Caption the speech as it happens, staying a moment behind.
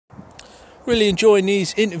Really enjoying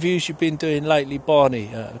these interviews you've been doing lately,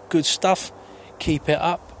 Barney. Good stuff. Keep it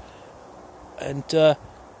up. And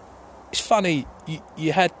it's funny,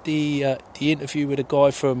 you had the interview with a guy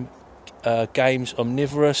from Games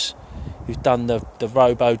Omnivorous who's done the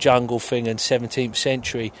Robo Jungle thing in 17th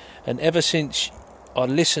Century, and ever since I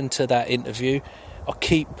listened to that interview, I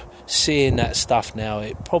keep seeing that stuff now.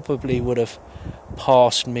 It probably would have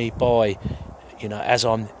passed me by, as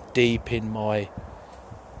I'm deep in my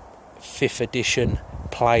 5th edition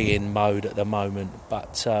play-in mode at the moment.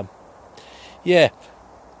 But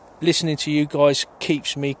listening to you guys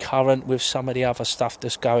keeps me current with some of the other stuff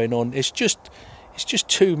that's going on. It's just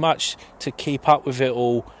too much to keep up with it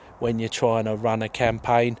all when you're trying to run a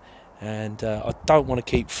campaign, and I don't want to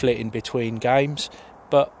keep flitting between games,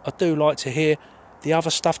 but I do like to hear the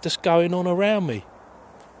other stuff that's going on around me.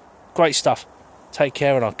 Great stuff. Take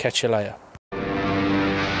care, and I'll catch you later.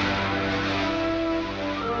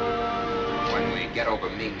 When we get over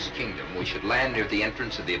Ming's kingdom, we should land near the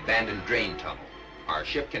entrance of the abandoned drain tunnel. Our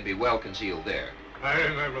ship can be well concealed there. I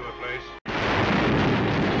remember the place.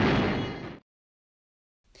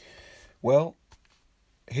 Well,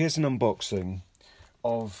 here's an unboxing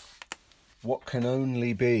of what can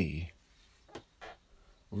only be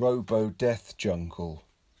Robo Death Jungle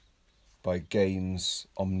by Games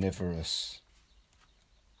Omnivorous.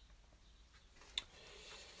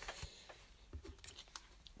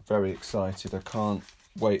 Very excited. I can't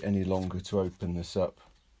wait any longer to open this up.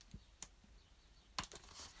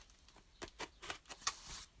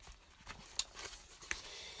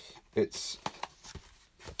 It's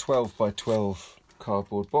 12 by 12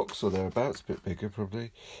 cardboard box or thereabouts, a bit bigger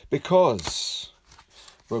probably, because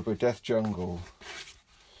Robo Death Jungle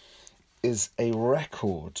is a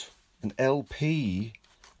record, an LP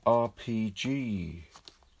RPG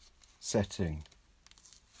setting.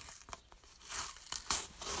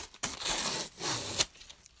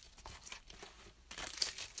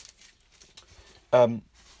 I'm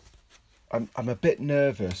a bit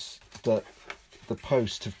nervous that the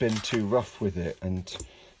post have been too rough with it, and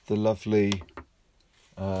the lovely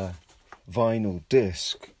vinyl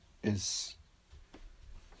disc is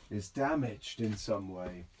damaged in some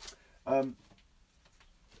way. I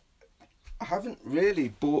haven't really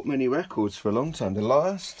bought many records for a long time. The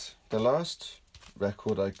last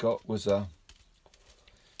record I got was a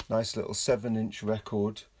nice little 7-inch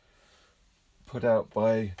record put out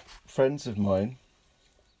by friends of mine.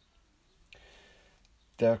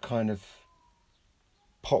 They're kind of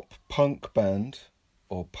pop punk band,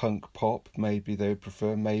 or punk pop, maybe they would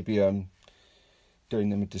prefer. Maybe I'm doing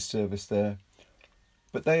them a disservice there,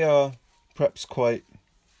 but they are perhaps quite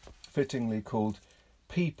fittingly called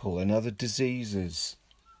People and Other Diseases.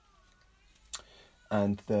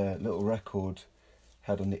 And their little record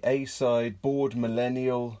had on the A side Bored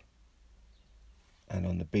Millennial, and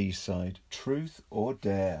on the B side Truth or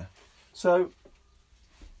Dare. So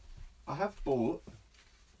I have bought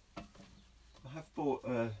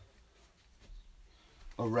a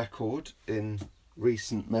record in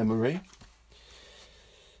recent memory,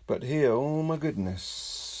 but here, oh my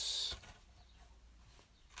goodness,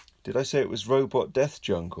 did I say it was Robot Death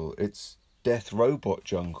Jungle? It's Death Robot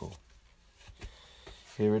Jungle.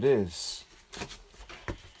 Here it is.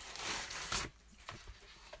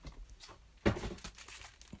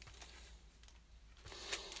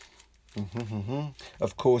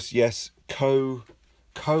 Of course, yes,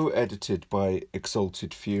 co-edited by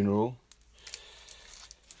Exalted Funeral.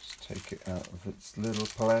 Just take it out of its little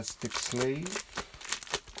plastic sleeve.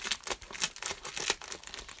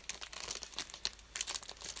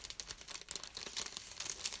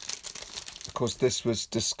 Of course, this was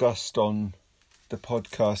discussed on the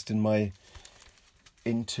podcast in my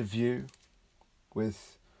interview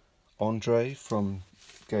with Andre from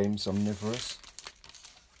Games Omnivorous.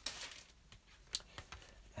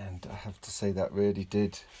 And I have to say that really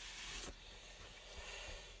did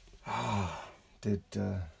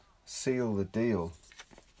seal the deal.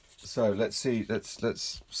 So let's see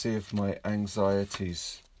if my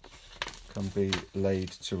anxieties can be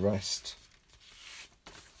laid to rest.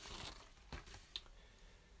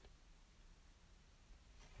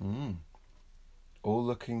 All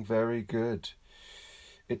looking very good.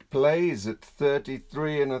 It plays at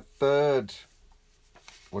 33 1/3.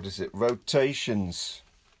 What is it? Rotations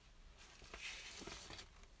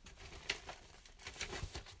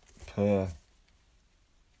per,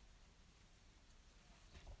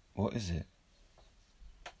 what is it?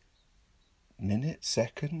 Minute,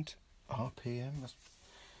 second, RPM.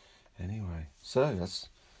 Anyway, so that's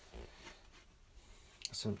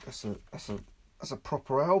a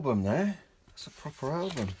proper album there. That's a proper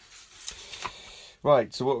album.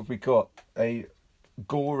 Right, so what have we got? A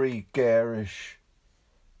gory, garish,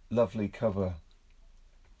 lovely cover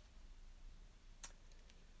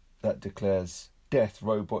that declares Death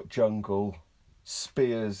Robot Jungle,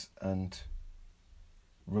 spears and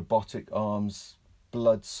robotic arms,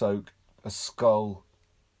 blood-soaked, a skull,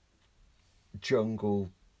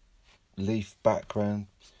 jungle, leaf background.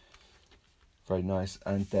 Very nice.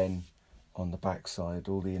 And then on the backside,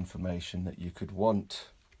 all the information that you could want.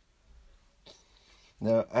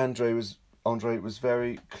 Now, Andre was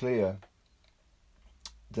very clear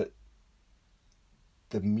that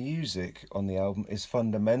the music on the album is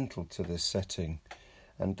fundamental to this setting,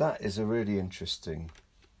 and that is a really interesting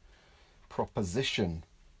proposition.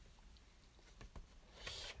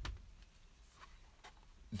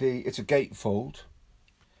 It's a gatefold,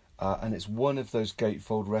 and it's one of those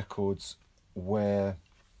gatefold records where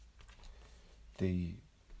the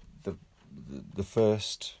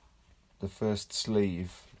first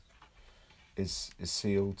sleeve is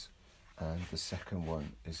sealed and the second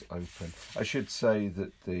one is open. I should say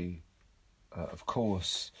that of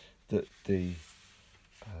course that the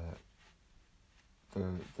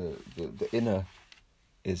inner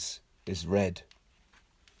is red.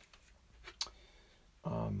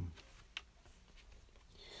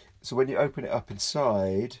 So when you open it up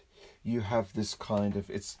inside, you have this kind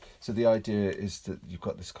of so the idea is that you've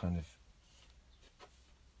got this kind of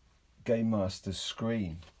Game Master's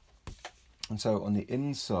screen, and so on the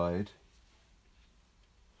inside,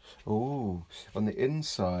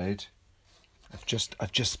 I've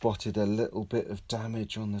just spotted a little bit of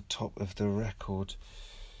damage on the top of the record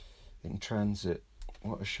in transit.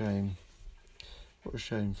 What a shame! What a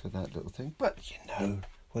shame for that little thing. But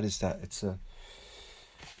what is that? It's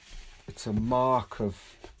a mark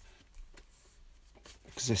of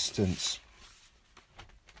existence.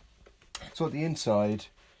 So at the inside,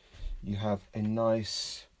 you have a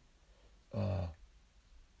nice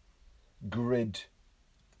grid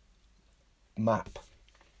map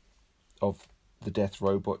of the Death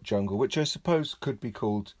Robot Jungle, which I suppose could be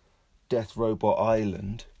called Death Robot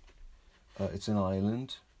Island. It's an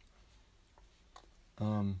island.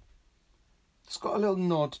 It's got a little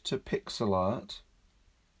nod to pixel art,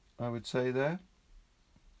 I would say there,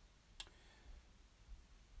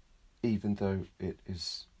 even though it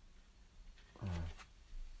is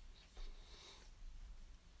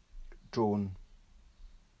drawn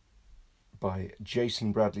by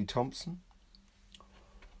Jason Bradley Thompson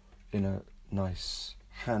in a nice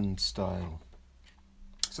hand style.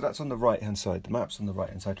 So that's on the right hand side. The map's on the right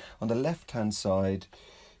hand side. On the left hand side,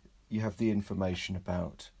 you have the information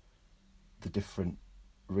about the different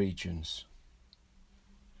regions.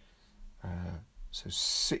 So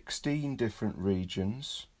 16 different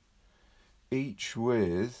regions, each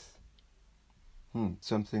with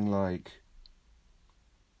something like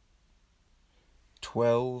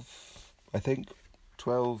 12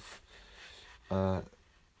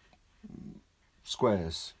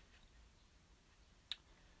 squares.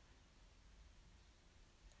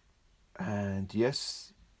 And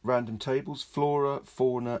yes, random tables, flora,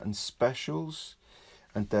 fauna and specials,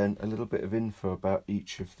 and then a little bit of info about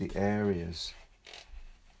each of the areas.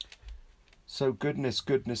 So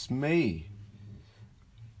goodness me,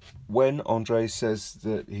 when Andre says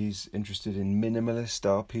that he's interested in minimalist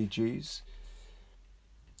RPGs,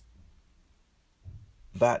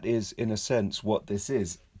 that is in a sense what this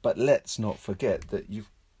is. But let's not forget that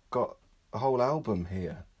you've got a whole album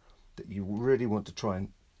here that you really want to try and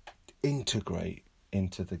integrate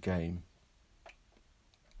into the game.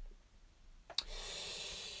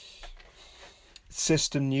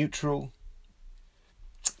 System neutral.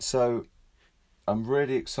 So I'm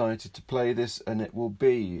really excited to play this, and it will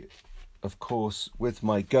be, of course, with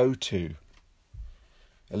my go-to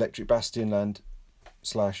Electric Bastionland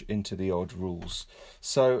 / Into the Odd rules.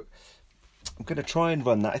 So I'm going to try and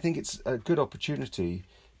run that. I think it's a good opportunity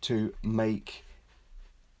to make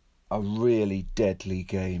a really deadly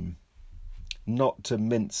game. Not to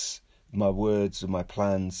mince my words or my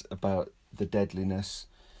plans about the deadliness,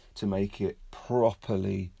 to make it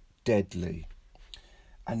properly deadly.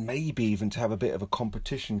 And maybe even to have a bit of a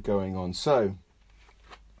competition going on. So,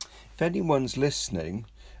 if anyone's listening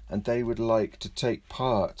and they would like to take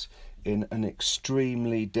part in an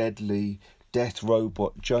extremely deadly Death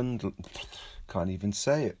Robot Jungle, can't even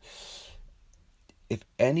say it. If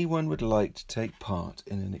anyone would like to take part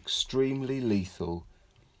in an extremely lethal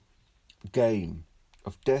game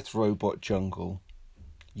of Death Robot Jungle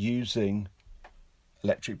using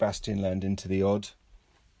Electric Bastionland Into the Odd,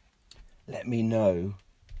 let me know,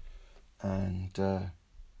 and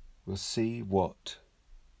we'll see what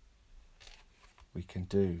we can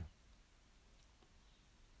do.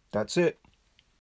 That's it.